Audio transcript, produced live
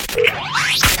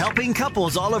helping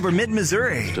couples all over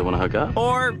mid-Missouri. Still want to hook up?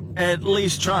 Or at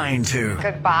least trying to.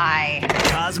 Goodbye.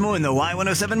 Cosmo and the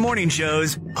Y107 Morning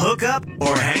Show's Hook Up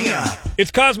or Hang Up.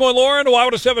 It's Cosmo and Lauren, the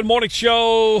Y107 Morning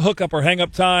Show, Hook Up or Hang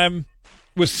Up time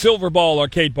with Silver Ball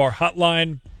Arcade Bar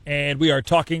Hotline. And we are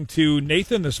talking to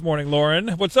Nathan this morning, Lauren.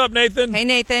 What's up, Nathan? Hey,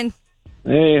 Nathan.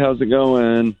 Hey, how's it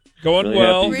going? Going really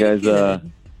well. Happy you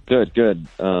guys, good.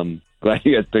 Glad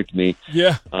you guys picked me.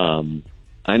 Yeah.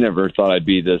 I never thought I'd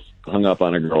be this hung up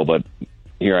on a girl, but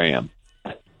here I am.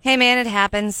 Hey, man, it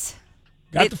happens.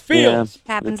 Got the feels.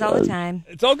 Happens all the time.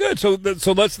 It's all good. So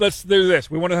let's do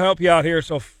this. We want to help you out here.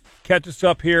 So catch us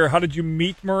up here. How did you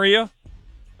meet Maria?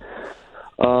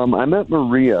 I met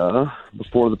Maria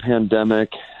before the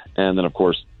pandemic, and then of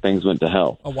course things went to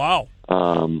hell. Oh wow.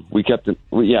 We kept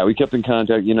in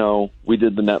contact. You know, we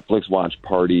did the Netflix watch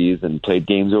parties and played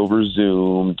games over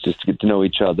Zoom just to get to know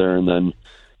each other. And then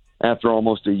after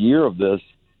almost a year of this,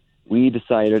 we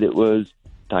decided it was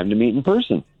time to meet in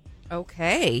person.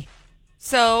 Okay.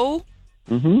 So,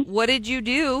 what did you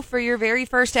do for your very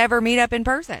first ever meetup in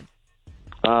person?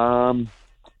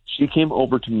 She came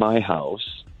over to my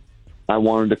house. I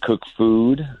wanted to cook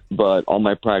food, but all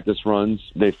my practice runs,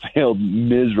 they failed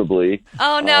miserably.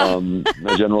 Oh, no.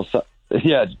 My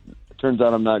it turns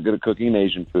out I'm not good at cooking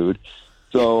Asian food.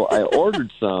 So I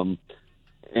ordered some,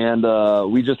 and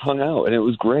we just hung out, and it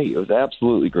was great. It was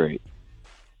absolutely great.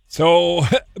 So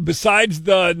besides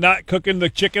the not cooking the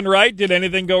chicken right, did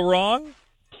anything go wrong?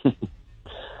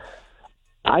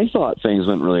 I thought things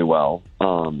went really well.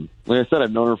 Like I said,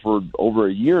 I've known her for over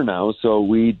a year now, so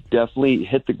we definitely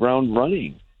hit the ground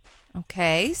running.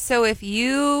 Okay, so if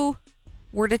you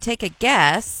were to take a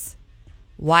guess,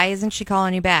 why isn't she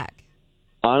calling you back?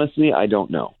 Honestly, I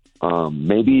don't know.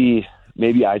 Maybe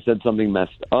I said something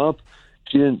messed up.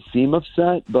 She didn't seem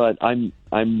upset, but I'm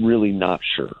really not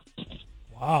sure.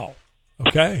 Wow.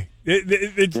 Okay.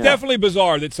 It's definitely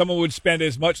bizarre that someone would spend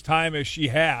as much time as she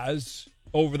has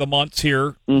over the months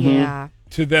here Yeah.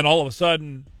 to then all of a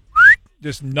sudden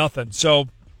just nothing. So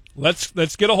let's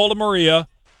get a hold of Maria,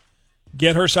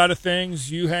 get her side of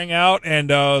things. You hang out, and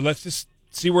let's just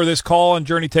see where this call and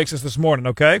journey takes us this morning,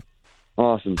 okay?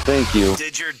 Awesome. Thank you.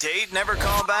 Did your date never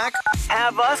call back?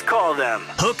 Have us call them.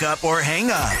 Hook Up or Hang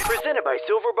Up. Presented by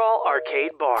Silverball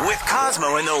Arcade Bar. With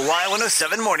Cosmo and the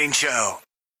Y107 Morning Show.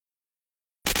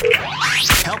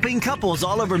 Helping couples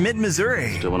all over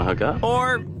mid-Missouri. Still want to hook up?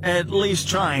 Or at least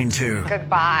trying to.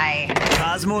 Goodbye.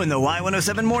 Cosmo and the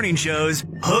Y107 Morning Show's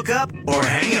Hook Up or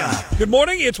Hang Up. Good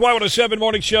morning. It's Y107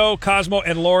 Morning Show. Cosmo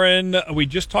and Lauren. We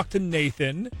just talked to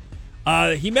Nathan.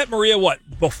 He met Maria,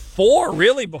 before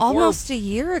Almost a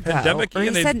year ago. pandemic? Or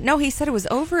he said it was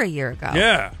over a year ago.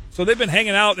 Yeah. So they've been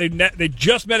hanging out. They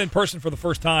just met in person for the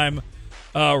first time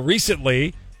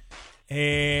recently.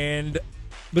 And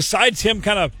besides him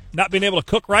kind of not being able to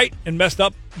cook right and messed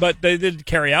up, but they did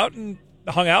carry out and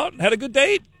hung out and had a good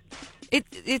date.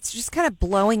 It's just kind of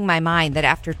blowing my mind that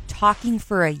after talking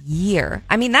for a year,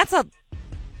 I mean, that's a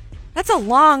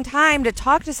long time to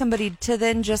talk to somebody to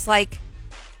then just like,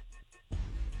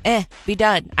 be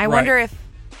done. I wonder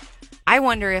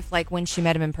if like when she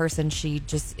met him in person, it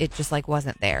just like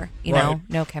wasn't there, you know,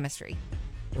 no chemistry.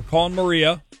 We're calling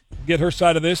Maria, get her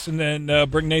side of this, and then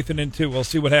bring Nathan in too. We'll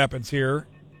see what happens here.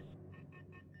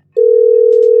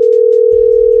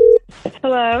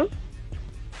 Hello.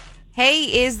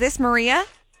 Hey, is this Maria?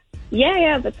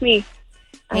 Yeah, that's me.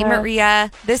 Hey,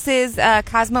 Maria. This is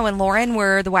Cosmo and Lauren.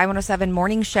 We're the Y107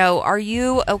 Morning Show. Are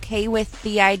you okay with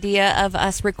the idea of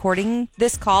us recording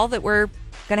this call that we're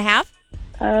going to have?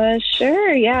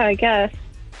 Sure. Yeah, I guess.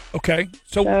 Okay.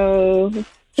 So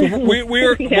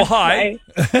we're yeah, well, hi.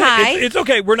 Hi. It's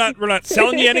okay. We're not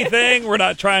selling you anything. We're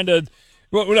not trying to.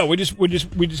 Well, no, we just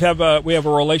have a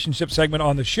relationship segment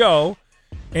on the show,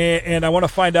 and I want to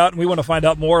find out, and we want to find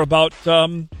out more about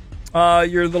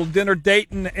your little dinner date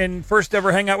and first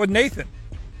ever hangout with Nathan.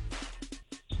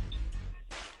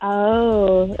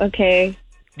 Oh, okay.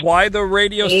 Why the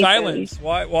radio Nathan. silence?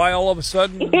 Why all of a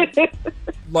sudden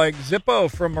like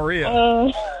Zippo from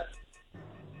Maria?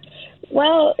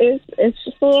 Well, it's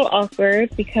just a little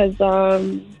awkward because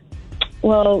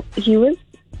he was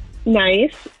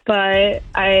nice, but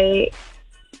I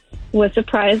was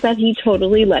surprised that he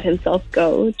totally let himself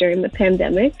go during the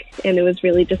pandemic, and it was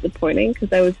really disappointing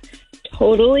because I was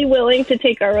totally willing to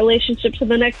take our relationship to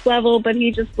the next level, but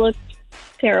he just looked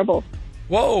terrible.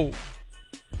 Whoa.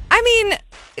 I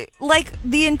mean, like,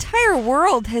 the entire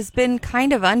world has been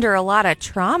kind of under a lot of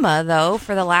trauma, though,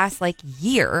 for the last,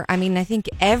 year. I mean, I think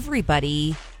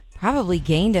everybody probably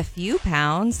gained a few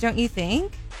pounds, don't you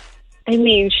think? I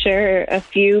mean, sure, a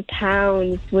few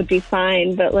pounds would be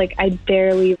fine, but like I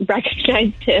barely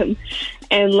recognized him.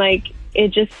 And like it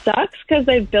just sucks because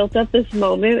I built up this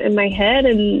moment in my head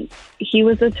and he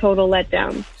was a total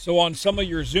letdown. So on some of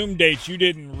your Zoom dates, you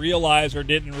didn't realize or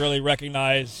didn't really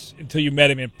recognize until you met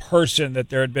him in person that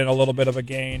there had been a little bit of a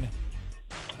gain.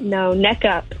 No, neck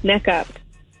up.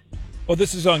 Well,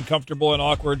 this is uncomfortable and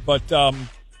awkward, but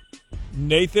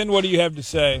Nathan, what do you have to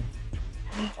say?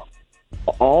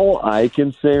 All I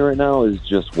can say right now is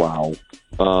just wow.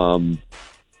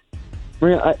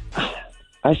 Maria,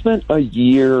 I spent a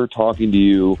year talking to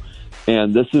you,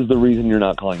 and this is the reason you're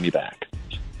not calling me back.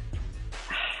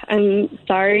 I'm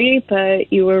sorry,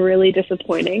 but you were really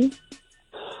disappointing.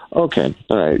 Okay,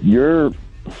 all right.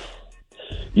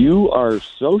 You are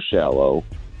so shallow,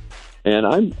 and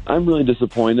I'm really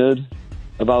disappointed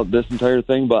about this entire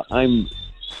thing, but I'm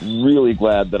really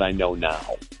glad that I know now.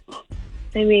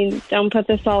 I mean, don't put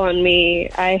this all on me.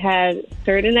 I had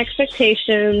certain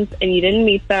expectations, and you didn't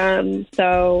meet them,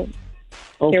 so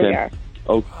here we are.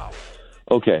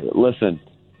 Okay, listen.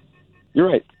 You're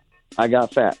right. I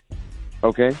got fat.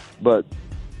 Okay? But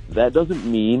that doesn't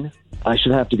mean I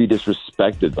should have to be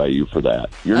disrespected by you for that.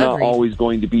 You're not always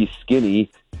going to be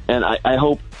skinny, and I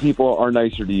hope people are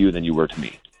nicer to you than you were to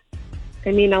me.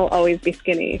 I mean, I'll always be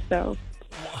skinny, so.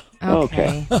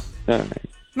 Okay. All right.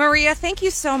 Maria, thank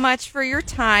you so much for your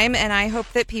time, and I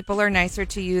hope that people are nicer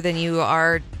to you than you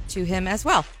are to him as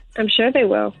well. I'm sure they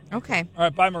will. Okay. All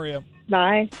right, bye, Maria.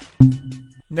 Bye.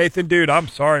 Nathan, dude, I'm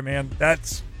sorry, man.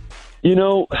 That's... You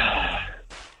know...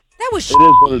 That was... It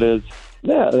is what it is.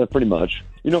 Yeah, pretty much.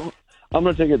 You know, I'm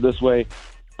going to take it this way.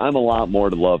 I'm a lot more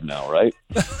to love now, right?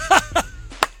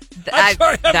 I'm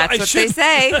sorry, that's what they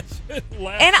say. And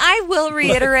I will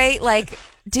reiterate, like,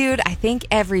 dude, I think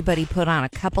everybody put on a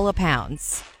couple of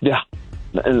pounds. Yeah.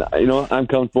 And, you know, I'm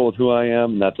comfortable with who I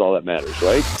am, and that's all that matters,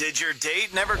 right? Did your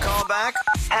date never call back?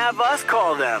 Have us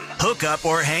call them. Hook up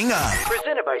or hang up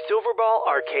Presented by Silverball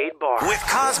Arcade Bar. with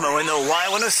Cosmo in the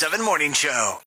Y107 Morning Show.